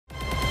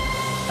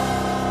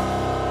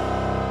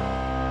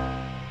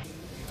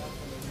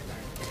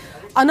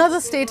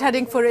Another state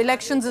heading for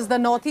elections is the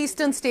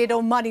northeastern state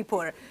of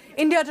Manipur.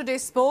 India Today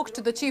spoke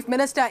to the Chief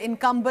Minister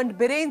incumbent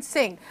Biren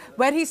Singh,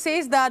 where he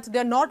says that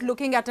they're not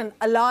looking at an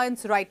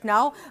alliance right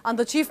now, and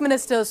the Chief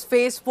Minister's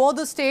phase for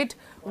the state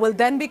will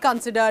then be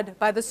considered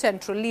by the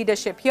central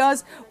leadership.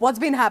 Here's what's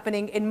been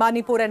happening in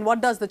Manipur and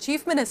what does the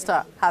Chief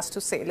Minister has to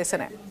say.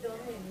 Listen in.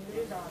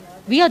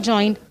 We are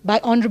joined by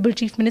Honorable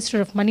Chief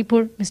Minister of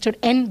Manipur, Mr.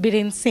 N.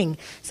 Biren Singh.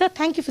 Sir,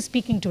 thank you for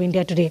speaking to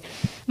India Today.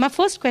 My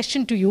first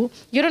question to you,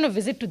 you're on a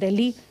visit to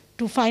Delhi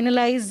to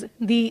finalize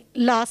the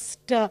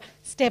last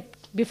step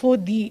before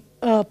the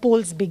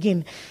polls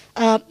begin.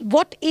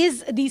 What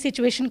is the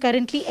situation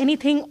currently?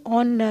 Anything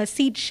on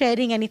seat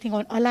sharing, anything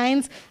on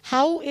alliance?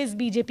 How is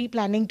BJP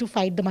planning to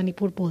fight the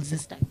Manipur polls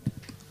this time?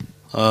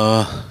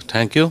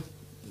 Thank you.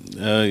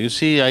 You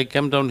see, I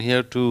came down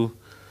here to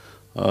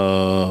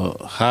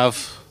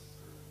have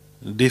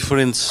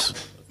different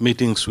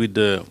meetings with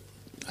the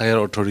higher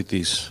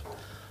authorities.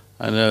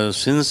 And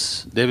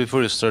since day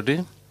before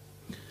yesterday,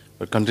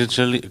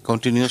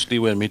 continuously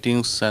were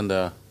meetings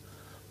and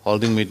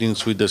holding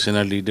meetings with the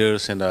Senate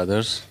leaders and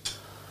others.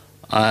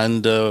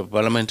 And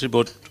parliamentary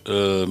board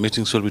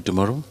meetings will be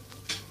tomorrow.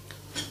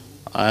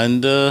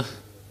 And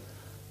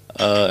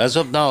as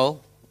of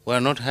now, we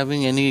are not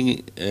having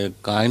any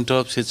kind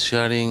of seat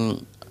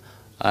sharing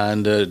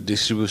and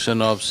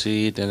distribution of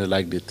seat and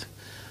like that.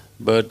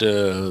 But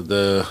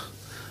the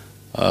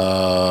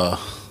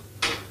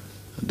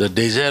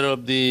desire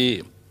of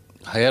the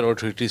higher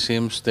authority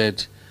seems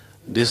that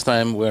this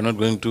time we are not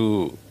going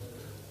to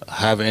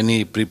have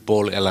any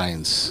pre-poll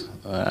alliance.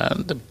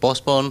 And the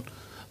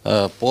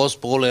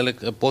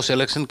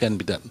post-election can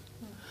be done.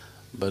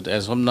 But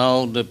as of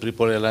now, the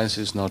pre-poll alliance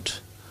is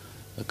not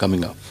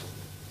coming up.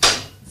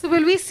 So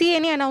will we see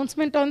any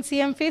announcement on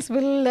CM face?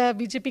 Will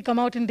BJP come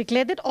out and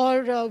declare that,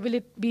 or will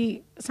it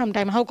be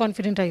sometime? How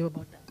confident are you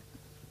about that?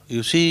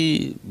 You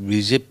see,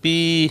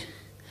 BJP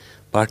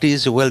party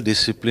is well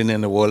disciplined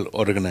and well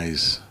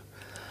organized.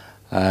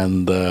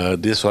 And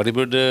this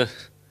whatever the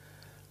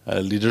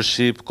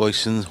leadership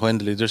questions, when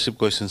the leadership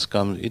questions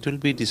come, it will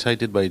be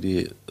decided by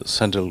the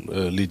central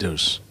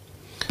leaders.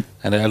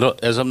 And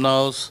as of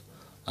now,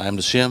 I am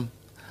the CM,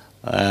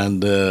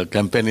 and the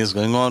campaign is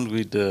going on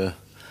with the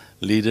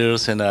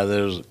leaders and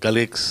other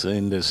colleagues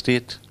in the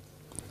state.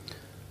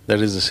 That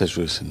is the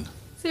situation.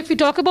 So if we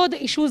talk about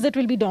the issues that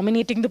will be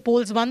dominating the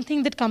polls, one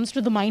thing that comes to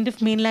the mind of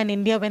mainland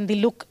India when they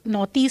look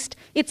northeast,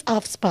 it's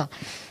AFSPA.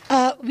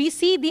 We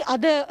see the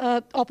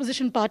other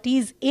opposition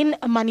parties in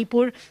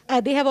Manipur,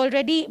 they have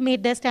already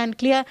made their stand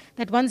clear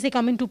that once they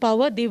come into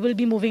power, they will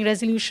be moving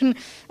resolution.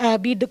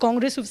 Be it the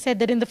Congress who've said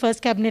that in the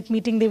first cabinet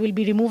meeting, they will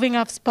be removing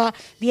AFSPA.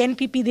 The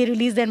NPP, they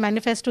released their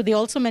manifesto. They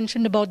also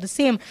mentioned about the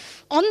same.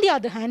 On the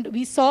other hand,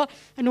 we saw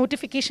a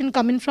notification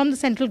come in from the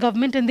central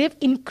government and they've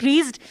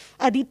increased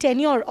the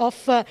tenure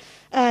of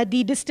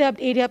the disturbed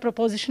area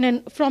proposition,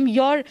 and from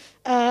your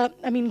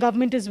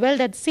government as well,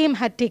 that same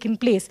had taken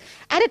place.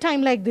 At a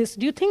time like this,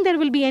 do you think there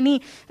will be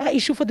any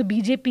issue for the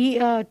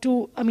BJP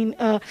to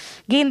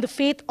gain the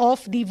faith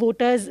of the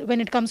voters when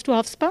it comes to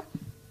AFSPA?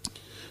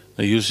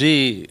 You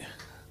see,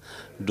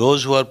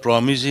 those who are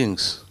promising,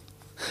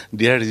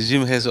 their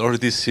regime has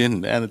already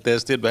seen and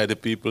tested by the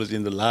people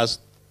in the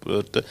last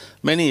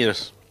many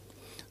years.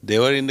 They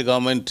were in the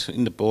government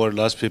in the power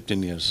last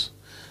 15 years.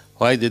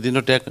 Why they did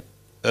not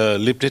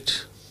lift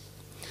it?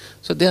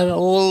 So they are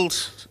all,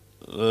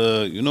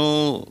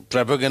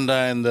 propaganda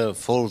and the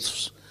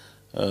false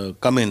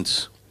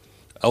comments.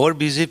 Our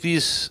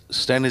BJP's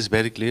stand is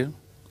very clear.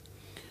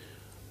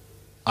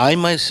 I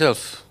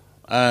myself,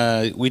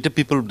 with the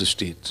people of the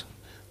state,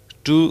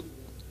 to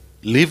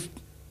leave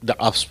the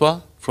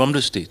AFSPA from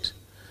the state.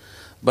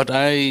 But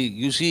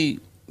you see,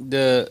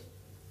 the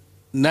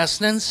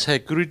national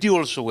security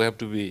also we have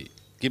to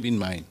keep in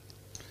mind.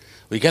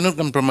 We cannot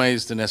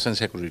compromise the national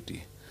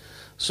security.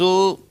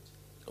 So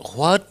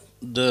what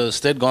the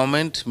state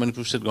government,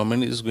 Manipur state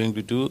government is going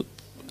to do,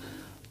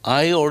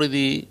 I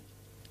already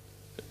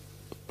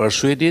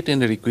persuaded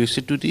and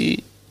requested to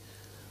the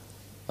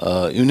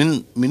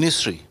union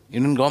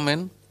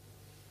government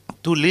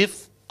to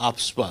leave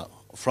AFSPA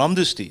from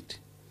the state.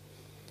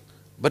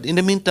 But in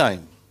the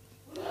meantime,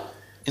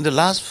 in the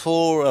last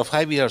 4 or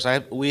 5 years,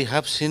 we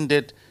have seen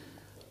that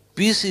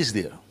peace is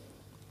there.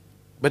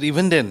 But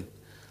even then,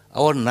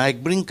 our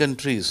neighboring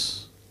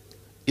countries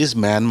is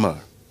Myanmar.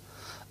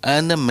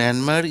 And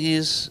Myanmar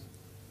is,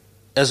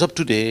 as of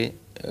today,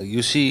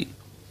 you see,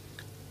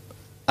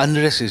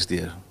 unrest is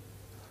there.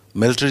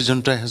 Military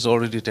junta has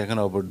already taken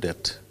over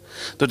that.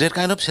 So that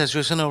kind of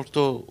situation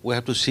also we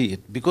have to see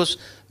it, because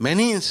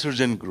many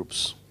insurgent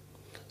groups,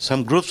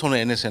 some groups from the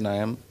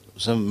NSNIM,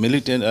 some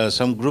militant,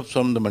 some groups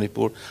from the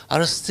Manipur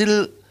are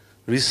still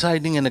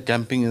residing and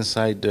camping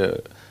inside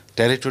the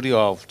territory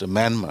of the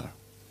Myanmar.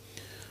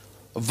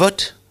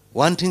 But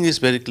one thing is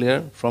very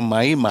clear from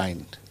my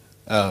mind,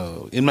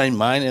 in my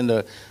mind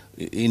and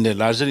in the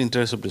larger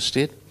interest of the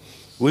state,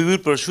 we will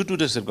pursue to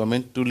the state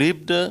government to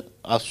leave the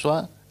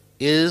AFSPA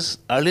as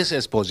early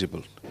as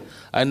possible.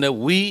 And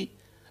we,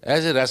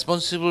 as a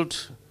responsible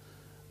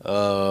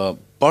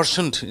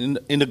person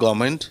in the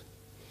government,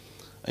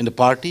 in the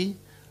party,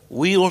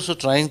 we also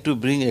trying to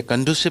bring a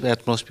conducive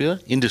atmosphere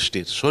in the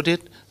state so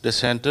that the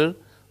center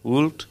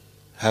would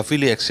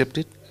happily accept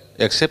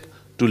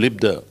to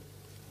lift the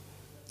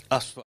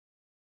AFSPA.